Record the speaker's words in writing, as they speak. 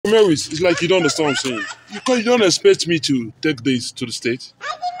Mary, it's like you don't understand what I'm saying. You don't expect me to take this to the state.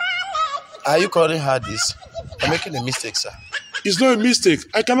 Are you calling her this? You're making a mistake, sir. It's not a mistake.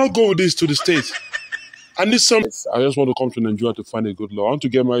 I cannot go with this to the state. I need some. I just want to come to Nigeria to find a good love. I want to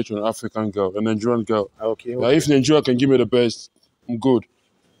get married to an African girl, a Nigerian girl. Okay. Now, if Nigeria can give me the best, I'm good.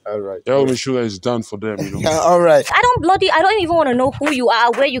 All right. That will make sure it's done for them, you know. Yeah, all right. I don't even want to know who you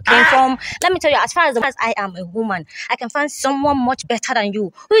are, where you came from. Let me tell you, as far as I am a woman, I can find someone much better than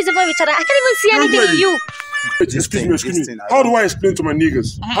you. Who is even richer than I can't even see anything in you. Excuse me. How do I explain to my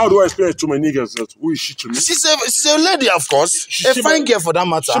niggas? How do I explain to my niggas that who is she to me? She's a lady, of course. A fine girl for that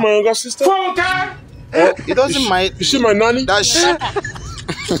matter. She my younger sister? It doesn't mind. Is she my nanny? That's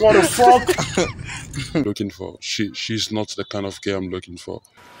What the fuck? I'm looking for. She's not the kind of girl I'm looking for.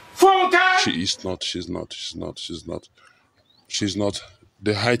 She is not. She's not.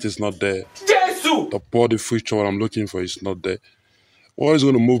 The height is not there. The body feature what I'm looking for is not there. What is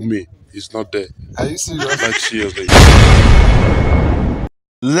going to move me is not there. Are you serious? Like seriously.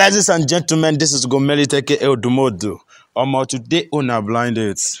 Ladies and gentlemen, this is Gomeli Teke El Dumodo. Today on our blind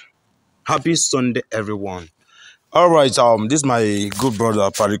dates. Happy Sunday, everyone. All right, this is my good brother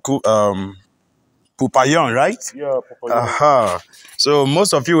Pariku, Pupayon, right? Yeah, Pupayon. So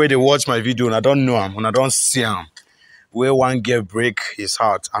most of you where they watch my video and I don't know him, and I don't see him, where one girl break his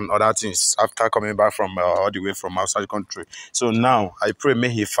heart and other things after coming back from all the way from outside the country. So now I pray may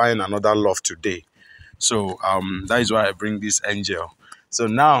he find another love today. So that is why I bring this angel. So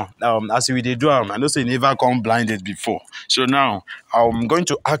now, as we did do, I know say you never come blinded before. So now, I'm going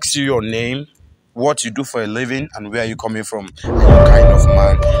to ask you your name, what you do for a living, and where are you coming from, and your kind of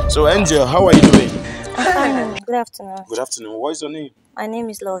man. So Angel, how are you doing? Good afternoon. Good afternoon. What is your name? My name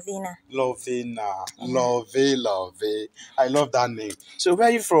is Lovina. Lovina. Love. I love that name. So where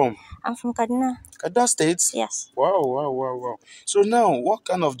are you from? I'm from Kaduna. Kaduna State? Yes. Wow. So now, what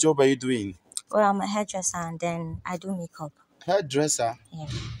kind of job are you doing? Well, I'm a hairdresser and then I do makeup. Hairdresser? Yeah.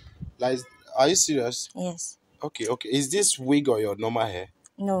 Like, are you serious? Yes. Okay. Is this wig or your normal hair?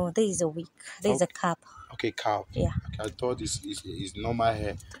 No, this is a wig. This is a cap. Okay, cap. Yeah. Okay, I thought this is normal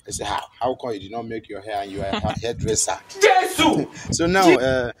hair. I said, how come you did not make your hair and you are a hairdresser? So now,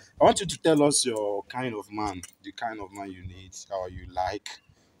 I want you to tell us your kind of man, the kind of man you need or you like,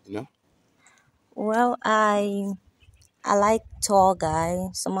 you know? Well, I like tall guy,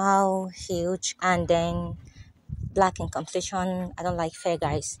 somehow huge, and then black in complexion. I don't like fair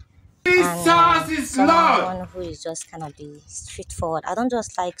guys. And someone who is just kind of be straightforward. I don't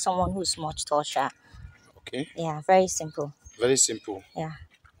just like someone who's much taller. Okay. Yeah, very simple. Very simple. Yeah.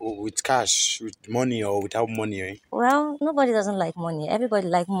 With cash, with money or without money, eh? Well, nobody doesn't like money. Everybody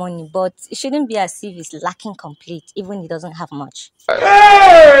like money, but it shouldn't be as if it's lacking complete, even if it doesn't have much.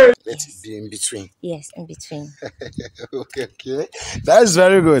 Let it be in between. Yes, in between. Okay. That's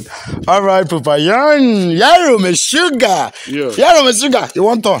very good. All right, Pupayon. Yaro, my sugar. Yeah. Yaro, my sugar. You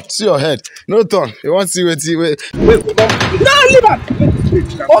want turn? See your head. No turn. You want to see wait. No, leave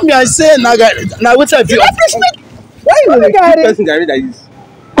it. Oh, me, I say, now what's up? Why you the person that is?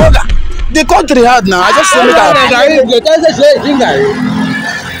 The country hard now. I just say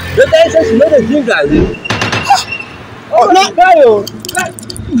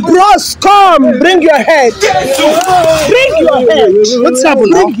Bros, come, bring your head. Bring your head. What's happening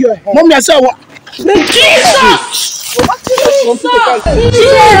now? Bring your head. Mommy, I said what?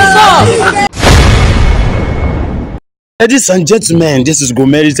 Ladies and gentlemen, this is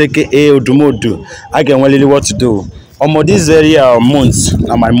Gomeli Teke El Dumodo. I can really what to do. This very month,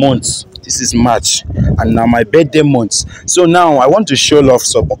 now my month. This is March, and now my birthday month. So now I want to show love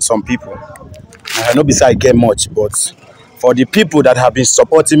some people. I know besides I get much, but for the people that have been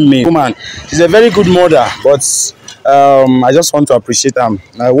supporting me, woman, she's a very good mother, but I just want to appreciate them.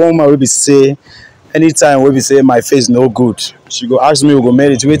 Now, woman will be say, anytime we be say my face no good, she go ask me, we go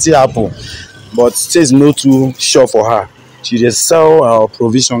marry, wait till happen, but she's no too sure for her. She just sell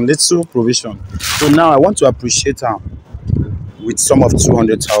provision, little provision. So now I want to appreciate her with some of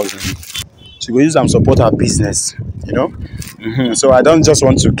 200,000. She will use them support her business, you know. So I don't just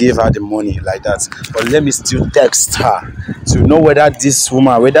want to give her the money like that, but let me still text her to know whether this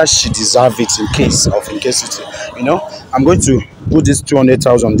woman, whether she deserves it in case it, you know. I'm going to put this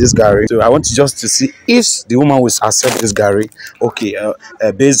 200,000 on this Gary. So I want just to see if the woman will accept this Gary. Okay,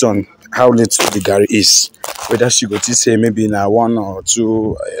 based on how little the Gary is, whether she go to say maybe in 1 or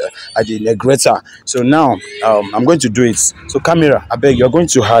 2 at the greater. So now I'm going to do it. So camera, I beg you're going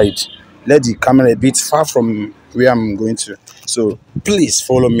to hide. let the camera a bit far from where I'm going to. So please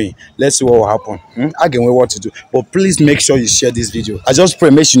follow me. Let's see what will happen. I can know what to do. But please make sure you share this video. I just pray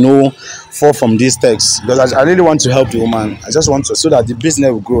make you know fall from this text, because I really want to help the woman. I just want to, so that the business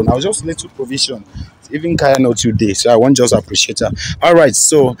will grow. Now just little provision. Even Kaya not today, so I want just appreciate her. All right,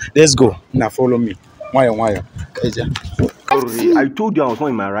 so let's go. Now follow me. Why? I told you I was not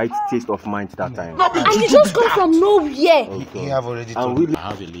in my right taste of mind that time. No, and you just come from nowhere. You have already told me. I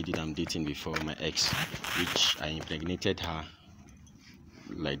have a lady that I'm dating before, my ex, which I impregnated her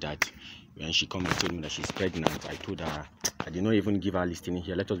like that. When she came and told me that she's pregnant, I told her I did not even give her listening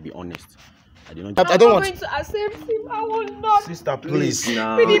here. Let us be honest. I don't want. I'm not going to accept him. I will not. Sister, please. With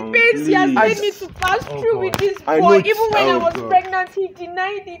the pains he has made me to pass through with this boy. Even when I was pregnant, he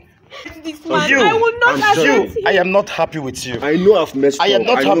denied it. This man, I will not accept him. I am not happy with you. I know I've messed up. I am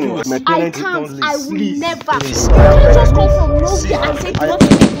not happy with my I parents. can't. I will Please. never. You just come from nowhere and say you want to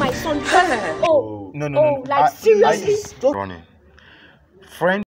take my son. Oh, No. like seriously? Running. Friend.